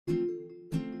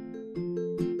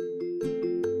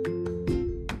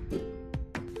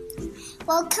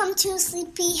Welcome to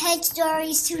Sleepyhead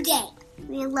Stories today.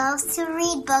 We love to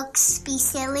read books, be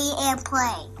silly, and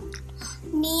play.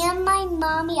 Me and my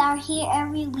mommy are here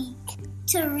every week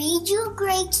to read you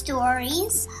great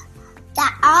stories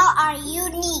that all are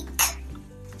unique.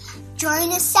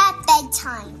 Join us at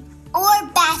bedtime, or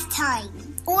bath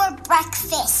time, or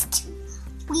breakfast.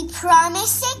 We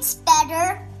promise it's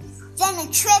better than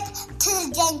a trip to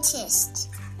the dentist.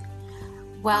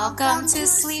 Welcome to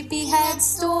Sleepyhead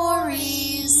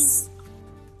Stories.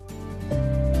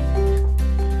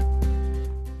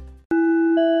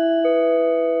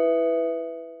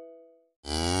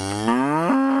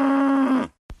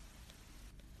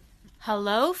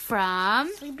 Hello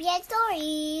from Sleepyhead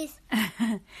Stories.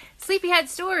 Sleepyhead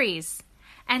Stories.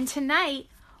 And tonight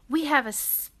we have a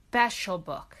special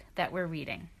book that we're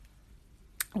reading.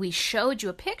 We showed you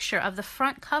a picture of the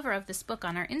front cover of this book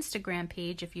on our Instagram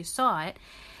page if you saw it.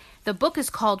 The book is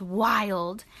called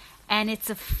Wild, and it's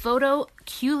a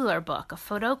photocular book.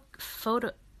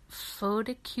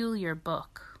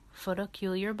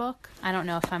 Photocular book? I don't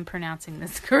know if I'm pronouncing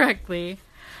this correctly.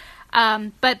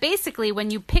 But basically,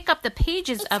 when you pick up the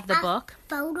pages of the book...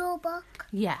 Photo book?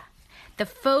 Yeah. The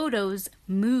photos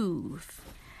move.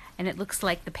 And it looks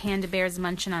like the panda bear's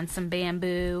munching on some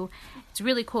bamboo. It's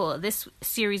really cool. This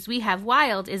series we have,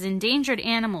 Wild, is endangered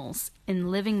animals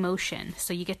in living motion.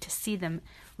 So you get to see them,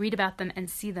 read about them, and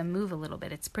see them move a little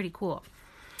bit. It's pretty cool.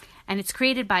 And it's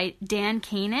created by Dan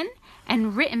Kanan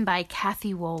and written by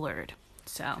Kathy Woolard.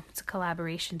 So it's a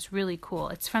collaboration. It's really cool.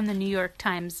 It's from the New York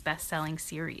Times best-selling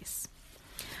series.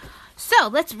 So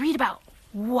let's read about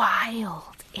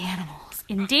wild animals.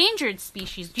 Endangered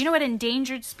species. Do you know what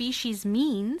endangered species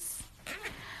means?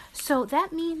 So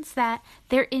that means that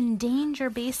they're in danger,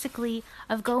 basically,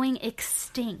 of going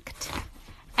extinct.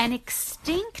 And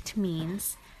extinct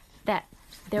means that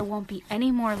there won't be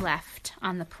any more left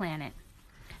on the planet.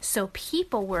 So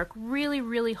people work really,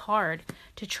 really hard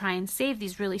to try and save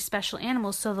these really special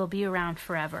animals so they'll be around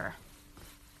forever.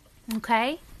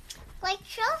 Okay? Like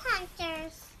troll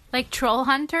hunters. Like troll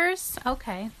hunters?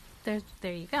 Okay. There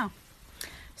you go.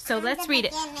 So let's read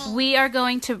it. We are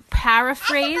going to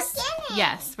paraphrase.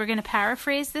 Yes, we're going to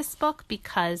paraphrase this book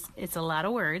because it's a lot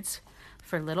of words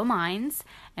for little minds,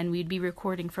 and we'd be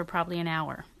recording for probably an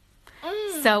hour.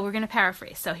 So we're going to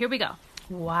paraphrase. So here we go.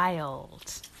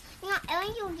 Wild.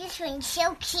 This one's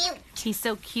so cute. He's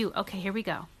so cute. Okay, here we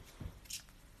go.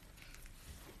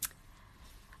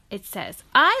 It says,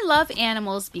 I love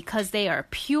animals because they are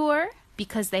pure,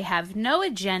 because they have no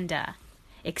agenda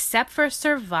except for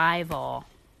survival.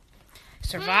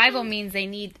 Survival means they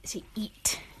need to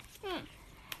eat.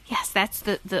 Yes, that's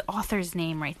the author's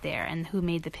name right there and who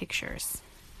made the pictures.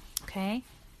 Okay?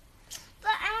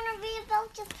 But I want to read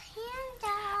about the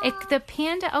panda. The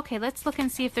panda, okay, let's look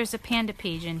and see if there's a panda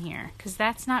page in here. Because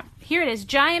that's not, here it is,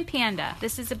 giant panda.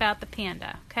 This is about the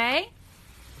panda, okay?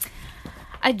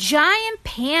 A giant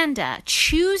panda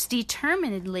chews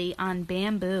determinedly on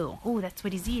bamboo. Oh, that's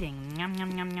what he's eating. Yum,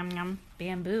 yum, yum, yum, yum.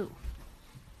 Bamboo.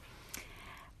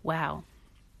 Wow.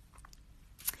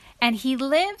 And he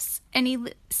lives in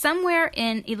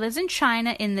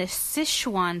China in the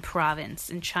Sichuan province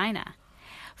in China.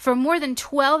 For more than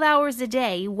 12 hours a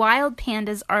day, wild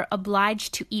pandas are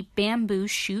obliged to eat bamboo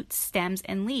shoots, stems,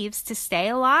 and leaves to stay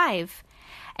alive.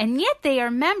 And yet they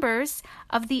are members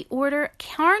of the order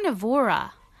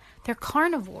Carnivora. They're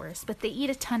carnivores, but they eat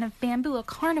a ton of bamboo. A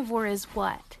carnivore is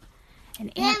what? An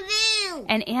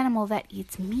animal that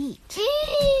eats meat.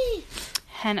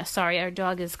 Hannah, sorry, our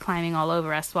dog is climbing all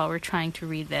over us while we're trying to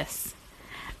read this.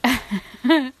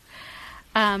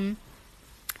 Panda's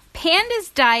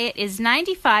diet is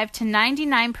 95 to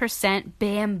 99%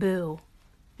 bamboo.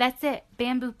 That's it,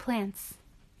 bamboo plants.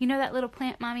 You know that little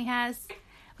plant Mommy has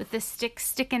with the stick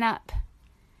sticking up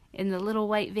in the little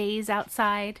white vase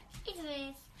outside?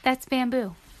 That's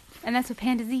bamboo. And that's what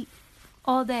pandas eat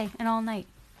all day and all night.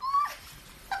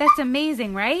 That's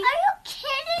amazing, right? Are you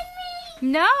kidding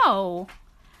me? No.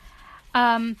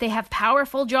 They have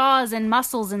powerful jaws and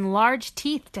muscles and large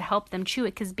teeth to help them chew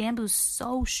it because bamboo's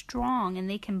so strong and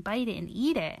they can bite it and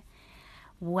eat it.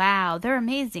 Wow, they're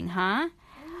amazing, huh?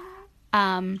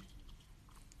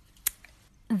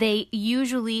 They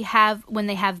usually have, when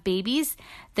they have babies,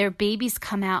 their babies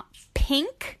come out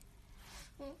pink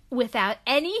without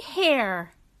any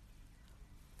hair.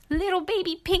 Little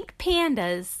baby pink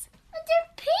pandas. But they're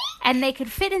pink? And they could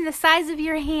fit in the size of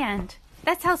your hand.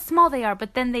 That's how small they are,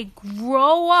 but then they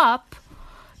grow up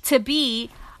to be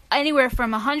anywhere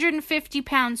from 150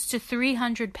 pounds to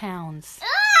 300 pounds.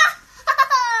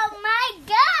 Oh my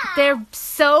God! They're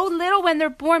so little when they're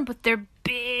born, but they're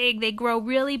big. They grow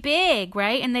really big,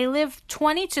 right? And they live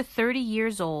 20 to 30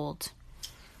 years old.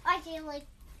 Are they like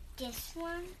this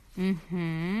one?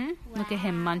 Mm-hmm. Wow. Look at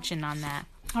him munching on that.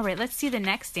 All right, let's see the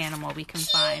next animal we can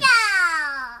find.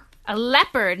 A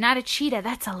leopard, not a cheetah.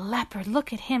 That's a leopard.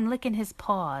 Look at him licking his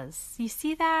paws. You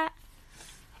see that?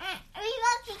 We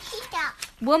love the cheetah.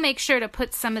 We'll make sure to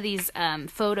put some of these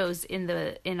photos in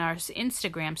our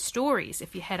Instagram stories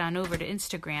if you head on over to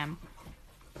Instagram,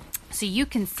 so you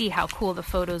can see how cool the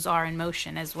photos are in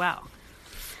motion as well.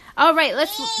 All right,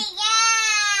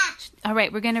 All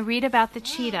right, we're going to read about the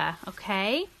cheetah,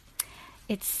 okay?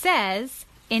 It says,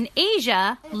 in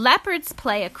Asia, leopards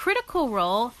play a critical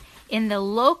role in the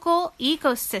local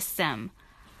ecosystem.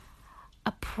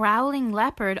 A prowling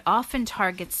leopard often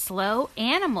targets slow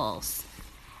animals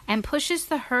and pushes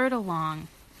the herd along.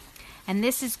 And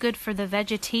this is good for the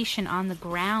vegetation on the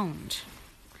ground.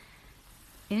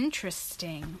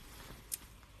 Interesting.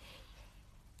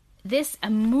 This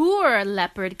Amur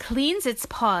leopard cleans its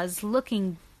paws,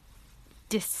 looking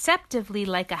deceptively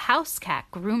like a house cat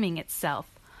grooming itself.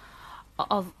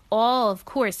 Of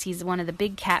course, he's one of the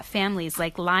big cat families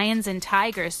like lions and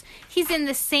tigers. He's in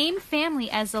the same family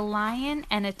as a lion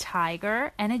and a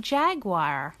tiger and a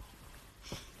jaguar.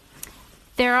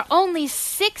 There are only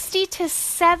 60 to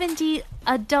 70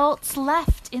 adults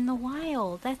left in the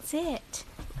wild. That's it.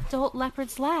 Adult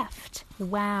leopards left.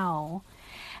 Wow.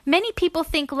 Many people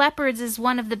think leopards is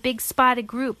one of the big spotted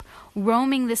group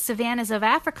roaming the savannas of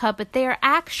Africa, but they are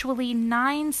actually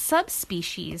 9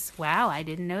 subspecies. Wow, I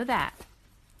didn't know that.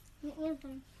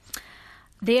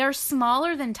 They are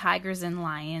smaller than tigers and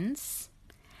lions,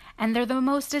 and they're the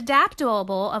most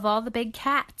adaptable of all the big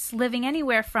cats, living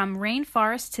anywhere from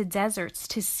rainforests to deserts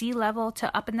to sea level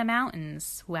to up in the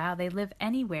mountains. Wow, they live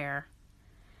anywhere.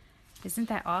 Isn't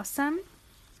that awesome?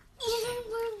 We're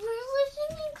living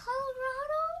in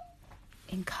Colorado?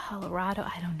 In Colorado,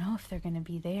 I don't know if they're going to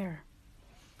be there.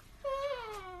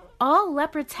 All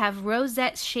leopards have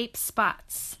rosette-shaped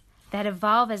spots that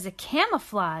evolve as a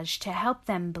camouflage to help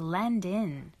them blend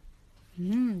in.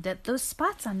 Those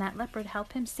spots on that leopard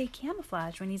help him stay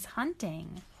camouflaged when he's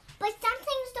hunting. But some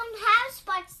things don't have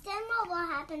spots. Then what will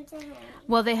happen to him?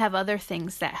 Well, they have other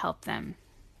things that help them.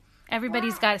 Every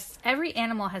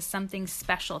animal has something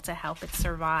special to help it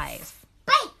survive.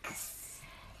 Spikes.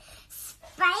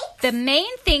 The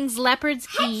main things leopards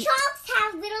eat. Hedgehogs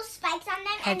have little spikes on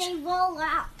them and they roll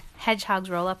up. Hedgehogs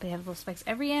roll up, they have little spikes.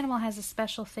 Every animal has a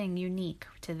special thing unique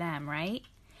to them, right?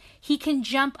 He can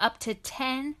jump up to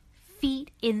 10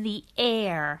 feet in the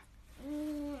air.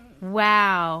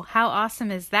 Wow, how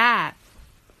awesome is that?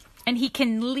 And he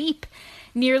can leap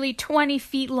nearly 20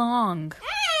 feet long.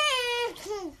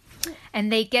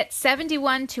 And they get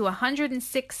 71 to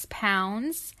 106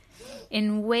 pounds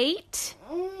in weight.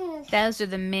 Those are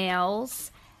the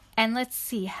males. And let's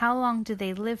see, how long do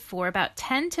they live for? About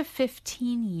 10 to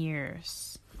 15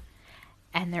 years.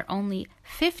 And there are only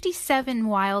 57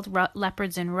 wild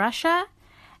leopards in Russia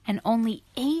and only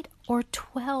 8 or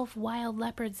 12 wild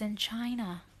leopards in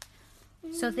China.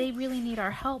 So they really need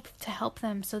our help to help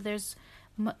them so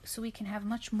we can have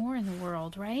much more in the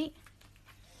world, right?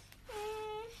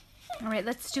 All right,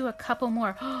 let's do a couple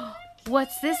more.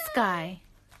 What's this guy?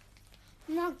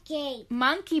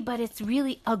 Monkey, but it's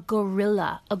really a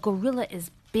gorilla. A gorilla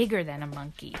is bigger than a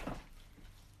monkey.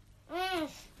 Baby.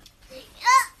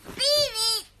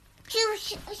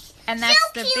 And that's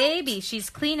so the cute. baby. She's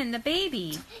cleaning the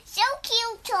baby. So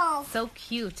cute, too. So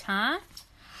cute, huh?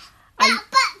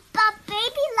 But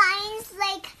baby lions,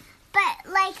 like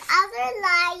other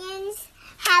lions,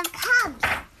 have cubs.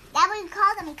 That we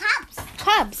call them cubs.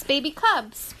 Cubs, baby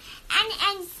cubs.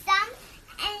 And some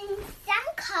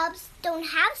cubs don't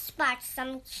have spots.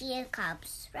 Some cheetah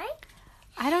cubs, right?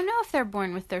 I don't know if they're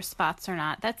born with their spots or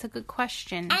not. That's a good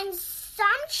question. And some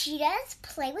cheetahs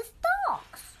play with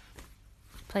dogs.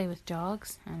 Play with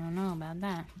dogs? I don't know about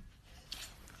that.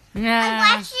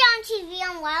 I watched it on TV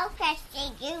on Wildcats.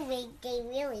 They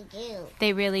really do.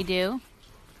 They really do?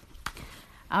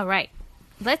 All right.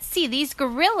 Let's see. These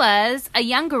gorillas, a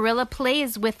young gorilla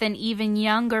plays with an even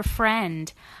younger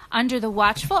friend under the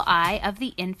watchful eye of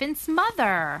the infant's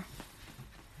mother.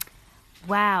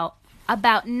 Wow.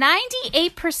 About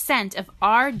 98% of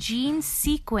our gene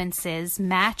sequences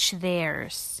match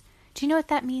theirs. Do you know what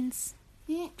that means?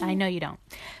 I know you don't.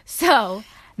 So,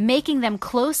 making them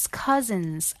close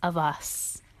cousins of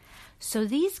us. So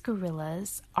these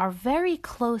gorillas are very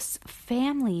close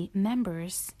family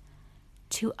members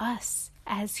to us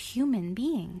as human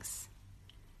beings.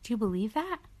 Do you believe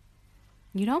that?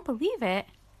 You don't believe it?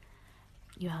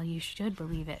 Well, you should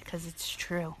believe it because it's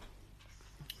true.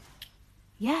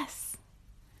 Yes,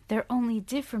 They're only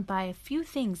different by a few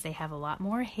things. They have a lot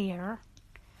more hair.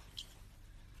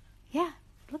 Yeah,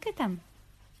 look at them.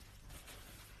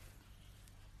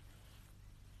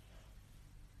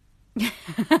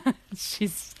 She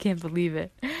can't believe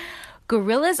it.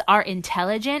 Gorillas are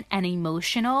intelligent and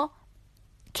emotional,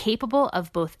 capable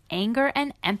of both anger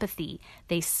and empathy.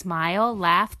 They smile,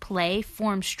 laugh, play,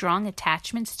 form strong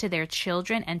attachments to their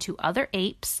children and to other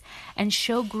apes, and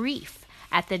show grief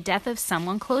at the death of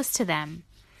someone close to them.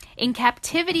 In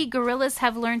captivity, gorillas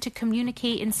have learned to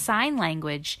communicate in sign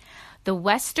language. The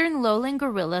western lowland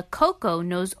gorilla, Koko,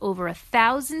 knows over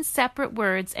 1,000 separate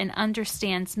words and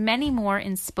understands many more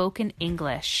in spoken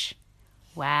English.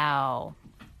 Wow.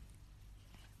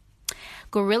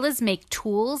 Gorillas make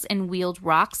tools and wield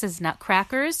rocks as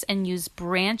nutcrackers and use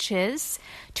branches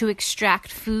to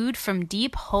extract food from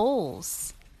deep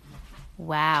holes.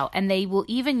 Wow. And they will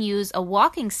even use a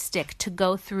walking stick to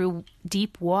go through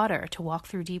deep water, to walk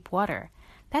through deep water.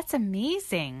 That's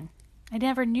amazing. I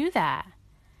never knew that.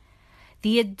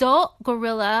 The adult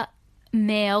gorilla,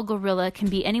 male gorilla, can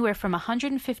be anywhere from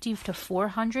 150 to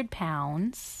 400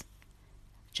 pounds,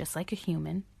 just like a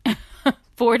human,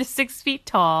 4 to 6 feet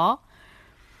tall.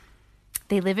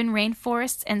 They live in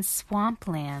rainforests and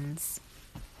swamplands.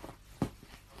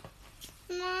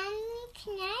 Mommy,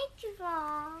 can I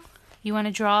draw? You want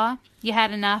to draw? You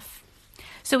had enough?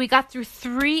 So we got through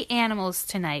 3 animals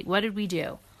tonight. What did we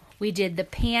do? We did the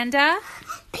panda.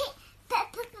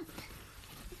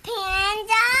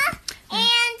 Panda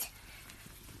and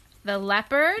the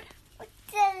leopard.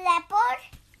 The leopard.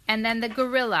 And then the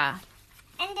gorilla.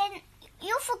 And then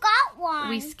you forgot one.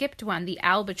 We skipped one, the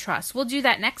albatross. We'll do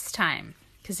that next time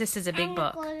because this is a big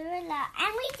book. Gorilla.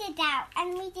 And we did that.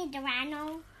 And we did the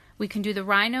rhino. We can do the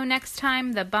rhino next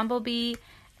time, the bumblebee,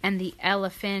 and the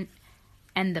elephant,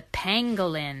 and the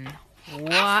pangolin.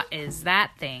 What is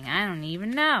that thing? I don't even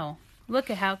know.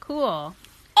 Look at how cool.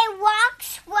 It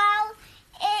walks well.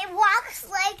 It walks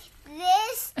like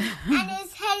this, and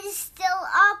his head is still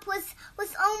up with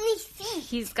only feet.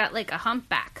 He's got like a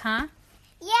humpback, huh?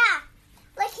 Yeah,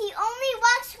 like he only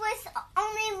walks with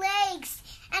only legs,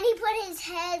 and he put his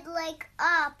head like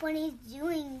up when he's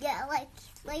doing it,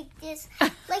 like this,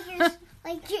 like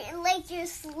you're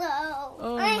slow.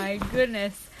 Oh my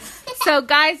goodness. So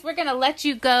guys, we're going to let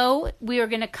you go. We are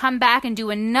going to come back and do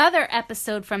another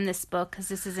episode from this book because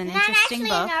this is an interesting book.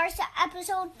 Not actually another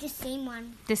episode, the same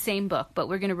one. The same book, but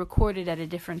we're going to record it at a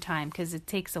different time because it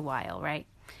takes a while, right?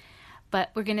 But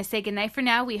we're going to say goodnight for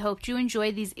now. We hope you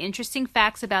enjoyed these interesting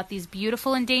facts about these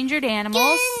beautiful endangered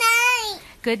animals. Good night.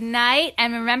 Good night.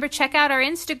 And remember, check out our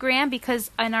Instagram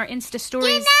because on our Insta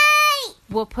stories, Good night.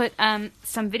 We'll put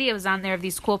some videos on there of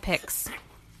these cool pics.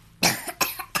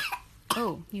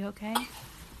 Oh, you okay?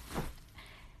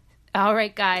 All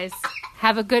right, guys.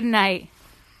 Have a good night.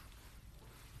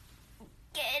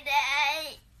 Good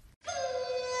night.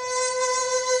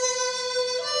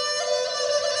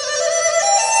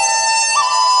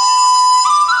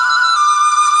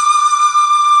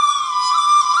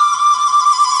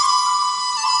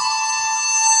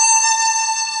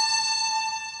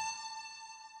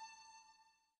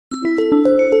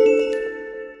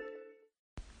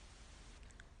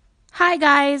 Hi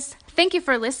guys, thank you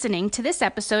for listening to this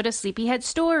episode of Sleepyhead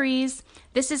Stories.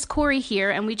 This is Corey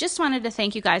here, and we just wanted to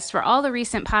thank you guys for all the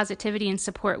recent positivity and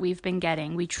support we've been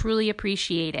getting. We truly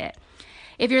appreciate it.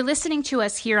 If you're listening to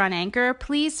us here on Anchor,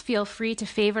 please feel free to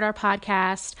favorite our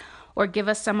podcast or give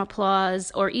us some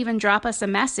applause or even drop us a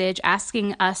message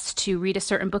asking us to read a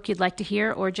certain book you'd like to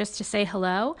hear or just to say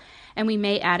hello, and we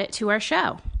may add it to our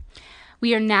show.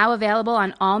 We are now available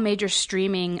on all major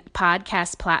streaming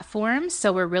podcast platforms,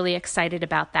 so we're really excited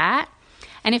about that.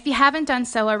 And if you haven't done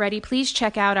so already, please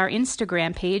check out our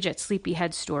Instagram page at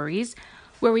Sleepyhead Stories,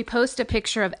 where we post a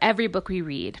picture of every book we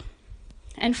read.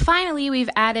 And finally,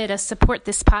 we've added a Support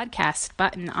This Podcast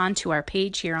button onto our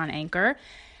page here on Anchor.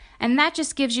 And that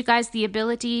just gives you guys the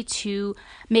ability to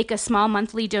make a small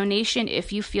monthly donation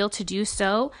if you feel to do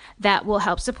so. That will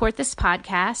help support this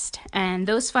podcast. And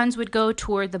those funds would go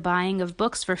toward the buying of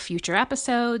books for future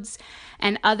episodes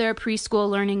and other preschool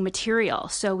learning material.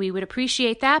 So we would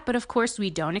appreciate that. But of course, we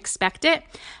don't expect it.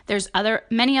 There's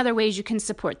many other ways you can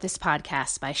support this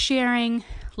podcast by sharing,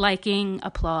 liking,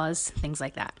 applause, things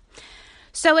like that.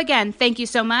 So again, thank you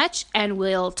so much, and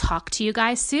we'll talk to you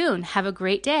guys soon. Have a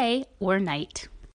great day or night.